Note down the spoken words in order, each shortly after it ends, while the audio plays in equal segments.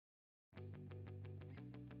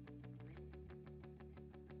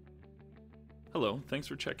Hello, thanks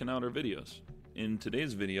for checking out our videos. In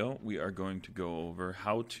today's video, we are going to go over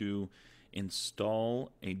how to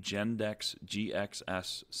install a Gendex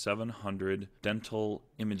GXS-700 dental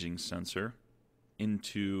imaging sensor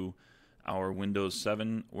into our Windows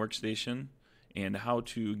 7 workstation and how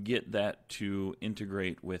to get that to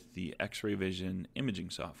integrate with the XrayVision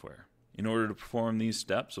imaging software. In order to perform these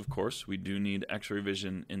steps, of course, we do need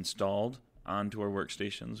XrayVision installed onto our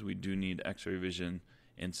workstations. We do need XrayVision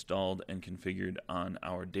installed and configured on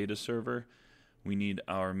our data server. We need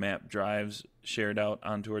our map drives shared out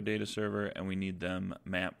onto our data server, and we need them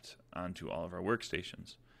mapped onto all of our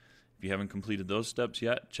workstations. If you haven't completed those steps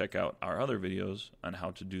yet, check out our other videos on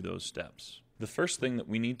how to do those steps. The first thing that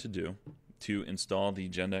we need to do to install the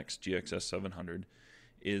Gendex GXS-700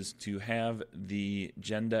 is to have the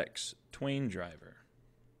Gendex Twain driver.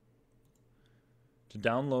 To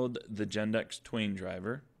download the Gendex Twain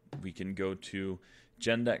driver, we can go to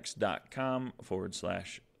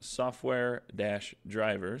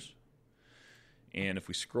gendex.com/software-drivers, and if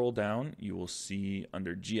we scroll down, you will see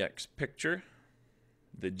under GX Picture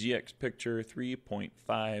the GX Picture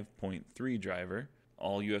 3.5.3 driver.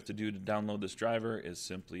 All you have to do to download this driver is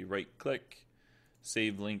simply right-click,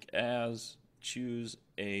 save link as, choose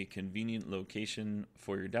a convenient location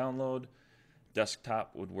for your download.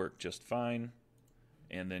 Desktop would work just fine,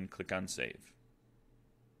 and then click on Save.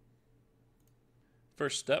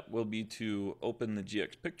 First step will be to open the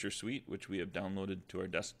GX Picture Suite, which we have downloaded to our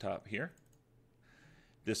desktop here.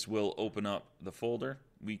 This will open up the folder.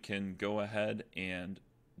 We can go ahead and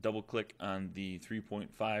double click on the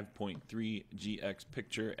 3.5.3 GX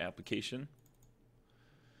Picture application.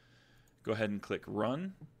 Go ahead and click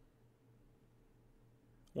Run.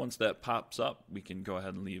 Once that pops up, we can go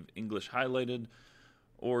ahead and leave English highlighted,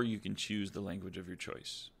 or you can choose the language of your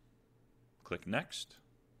choice. Click Next.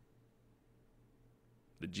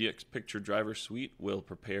 The GX Picture Driver Suite will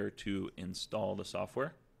prepare to install the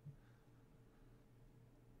software.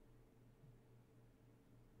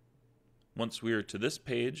 Once we are to this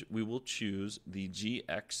page, we will choose the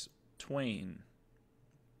GX Twain.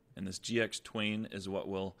 And this GX Twain is what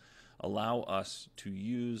will allow us to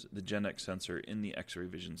use the Gendex sensor in the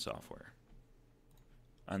XrayVision software.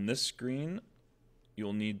 On this screen,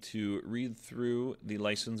 you'll need to read through the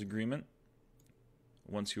license agreement.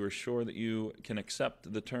 Once you are sure that you can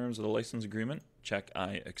accept the terms of the license agreement, check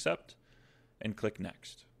I accept and click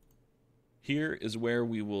Next. Here is where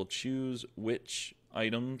we will choose which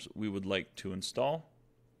items we would like to install.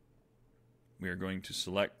 We are going to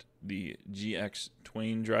select the GX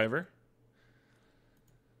Twain driver,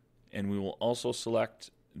 and we will also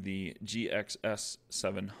select the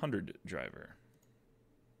GXS-700 driver.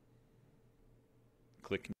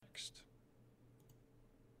 Click Next.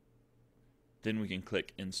 Then we can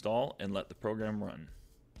click Install and let the program run.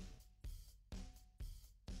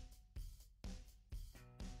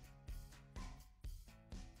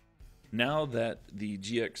 Now that the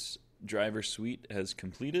GX driver suite has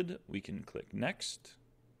completed, we can click Next.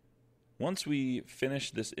 Once we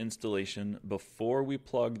finish this installation, before we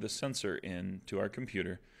plug the sensor in to our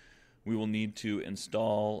computer, we will need to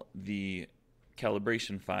install the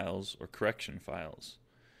calibration files or correction files.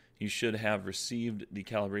 You should have received the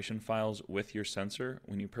calibration files with your sensor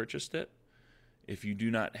when you purchased it. If you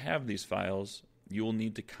do not have these files, you will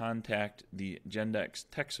need to contact the Gendex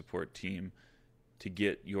tech support team to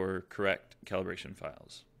get your correct calibration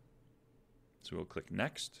files. So we'll click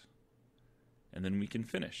Next, and then we can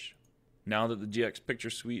finish. Now that the GX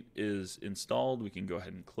Picture Suite is installed, we can go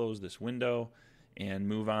ahead and close this window and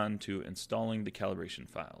move on to installing the calibration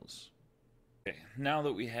files. Okay, now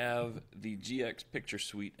that we have the GX Picture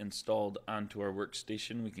Suite installed onto our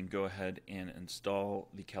workstation, we can go ahead and install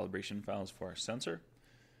the calibration files for our sensor.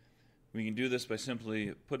 We can do this by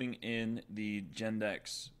simply putting in the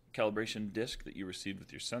Gendex calibration disk that you received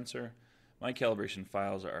with your sensor. My calibration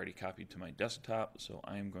files are already copied to my desktop, so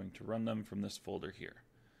I am going to run them from this folder here.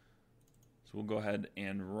 So we'll go ahead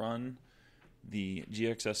and run the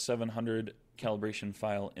GXS-700 calibration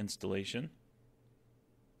file installation.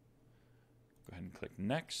 Go ahead and click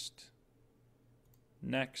Next,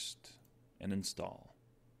 Next, and Install.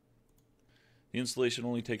 The installation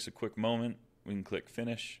only takes a quick moment. We can click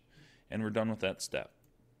Finish, and we're done with that step.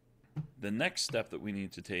 The next step that we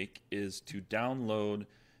need to take is to download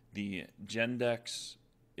the Gendex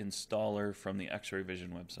installer from the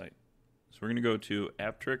XrayVision website. So we're going to go to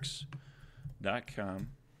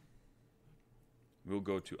Apteryx.com. We'll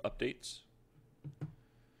go to Updates.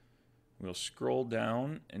 We'll scroll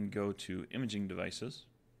down and go to Imaging Devices.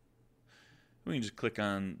 We can just click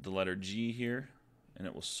on the letter G here, and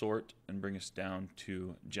it will sort and bring us down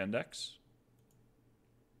to Gendex.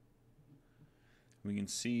 we can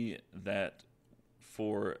see that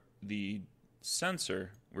for the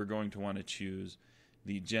sensor, we're going to want to choose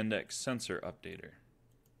the Gendex Sensor Updater.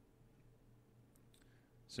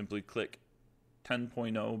 Simply click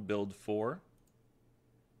 10.0 Build 4.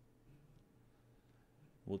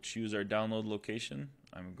 We'll choose our download location.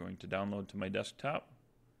 I'm going to download to my desktop.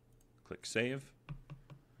 Click Save.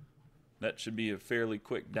 That should be a fairly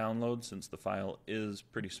quick download since the file is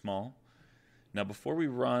pretty small. Now before we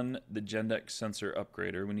run the Gendex Sensor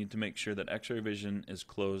Upgrader, we need to make sure that XrayVision is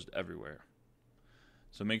closed everywhere.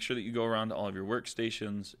 So make sure that you go around to all of your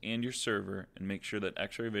workstations and your server and make sure that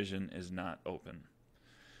XrayVision is not open.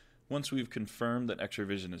 Once we've confirmed that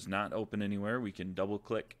XrayVision is not open anywhere, we can double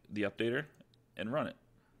click the updater and run it.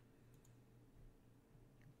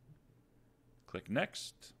 Click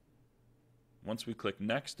Next. Once we click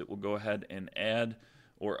Next, it will go ahead and add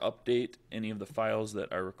or update any of the files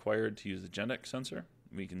that are required to use the Gendex sensor.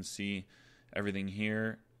 We can see everything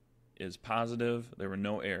here is positive. There were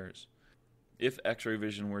no errors. If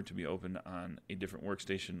XrayVision were to be opened on a different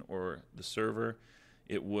workstation or the server,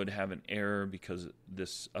 it would have an error because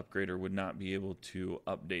this upgrader would not be able to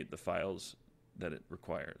update the files that it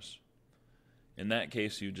requires. In that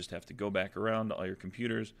case, you just have to go back around to all your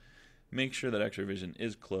computers, make sure that XrayVision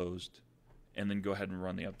is closed, and then go ahead and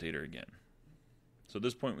run the updater again. So at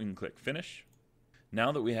this point we can click Finish.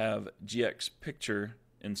 Now that we have GX Picture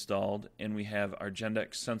installed and we have our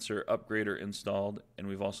Gendex Sensor Upgrader installed and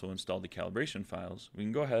we've also installed the calibration files, we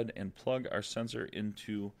can go ahead and plug our sensor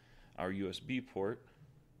into our USB port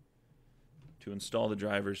to install the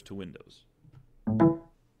drivers to Windows.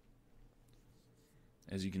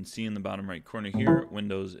 As you can see in the bottom right corner here,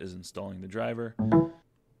 Windows is installing the driver.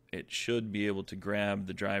 It should be able to grab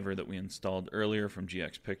the driver that we installed earlier from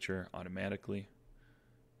GX Picture automatically,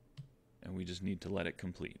 and we just need to let it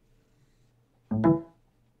complete.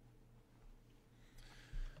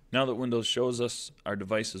 Now that Windows shows us our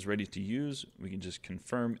device is ready to use, we can just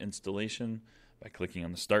confirm installation by clicking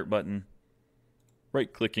on the Start button,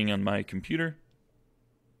 right-clicking on my computer,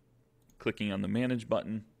 clicking on the Manage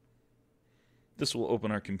button. This will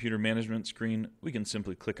open our computer management screen. We can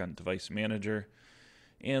simply click on Device Manager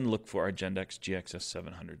and look for our Gendex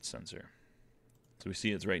GXS-700 sensor. So we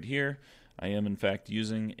see it's right here. I am in fact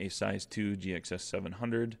using a size 2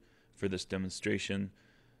 GXS-700 for this demonstration.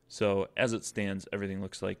 So as it stands, everything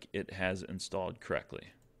looks like it has installed correctly.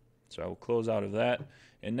 So I will close out of that,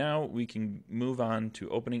 and now we can move on to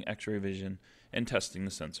opening XrayVision and testing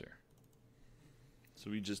the sensor.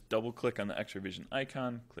 So we just double click on the XrayVision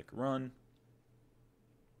icon, click Run.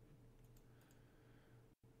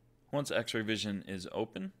 Once XrayVision is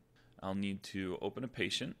open, I'll need to open a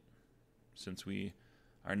patient since we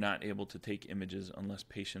are not able to take images unless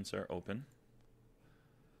patients are open.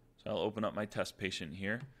 So I'll open up my test patient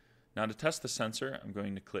here. Now to test the sensor, I'm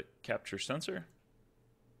going to click Capture Sensor.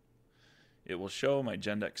 It will show my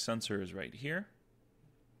Gendex sensor is right here.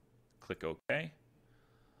 Click OK.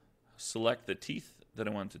 Select the teeth that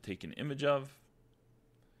I want to take an image of.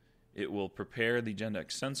 It will prepare the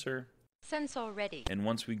Gendex sensor. Sensor ready. And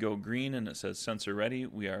once we go green and it says sensor ready,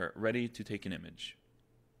 we are ready to take an image.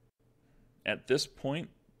 At this point,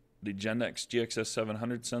 the Gendex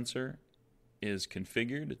GXS-700 sensor is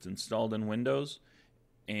configured, it's installed in Windows,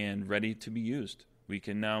 and ready to be used. We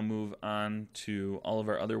can now move on to all of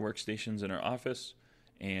our other workstations in our office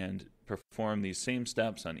and perform these same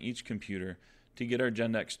steps on each computer to get our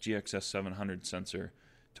Gendex GXS-700 sensor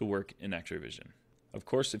to work in XrayVision. Of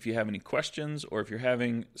course, if you have any questions or if you're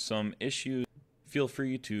having some issues, feel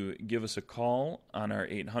free to give us a call on our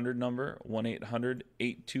 800 number,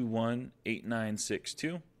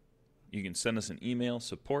 1-800-821-8962. You can send us an email,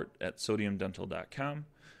 support@sodiumdental.com,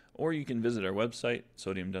 or you can visit our website,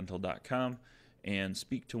 sodiumdental.com, and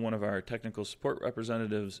speak to one of our technical support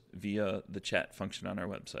representatives via the chat function on our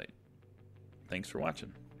website. Thanks for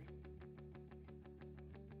watching.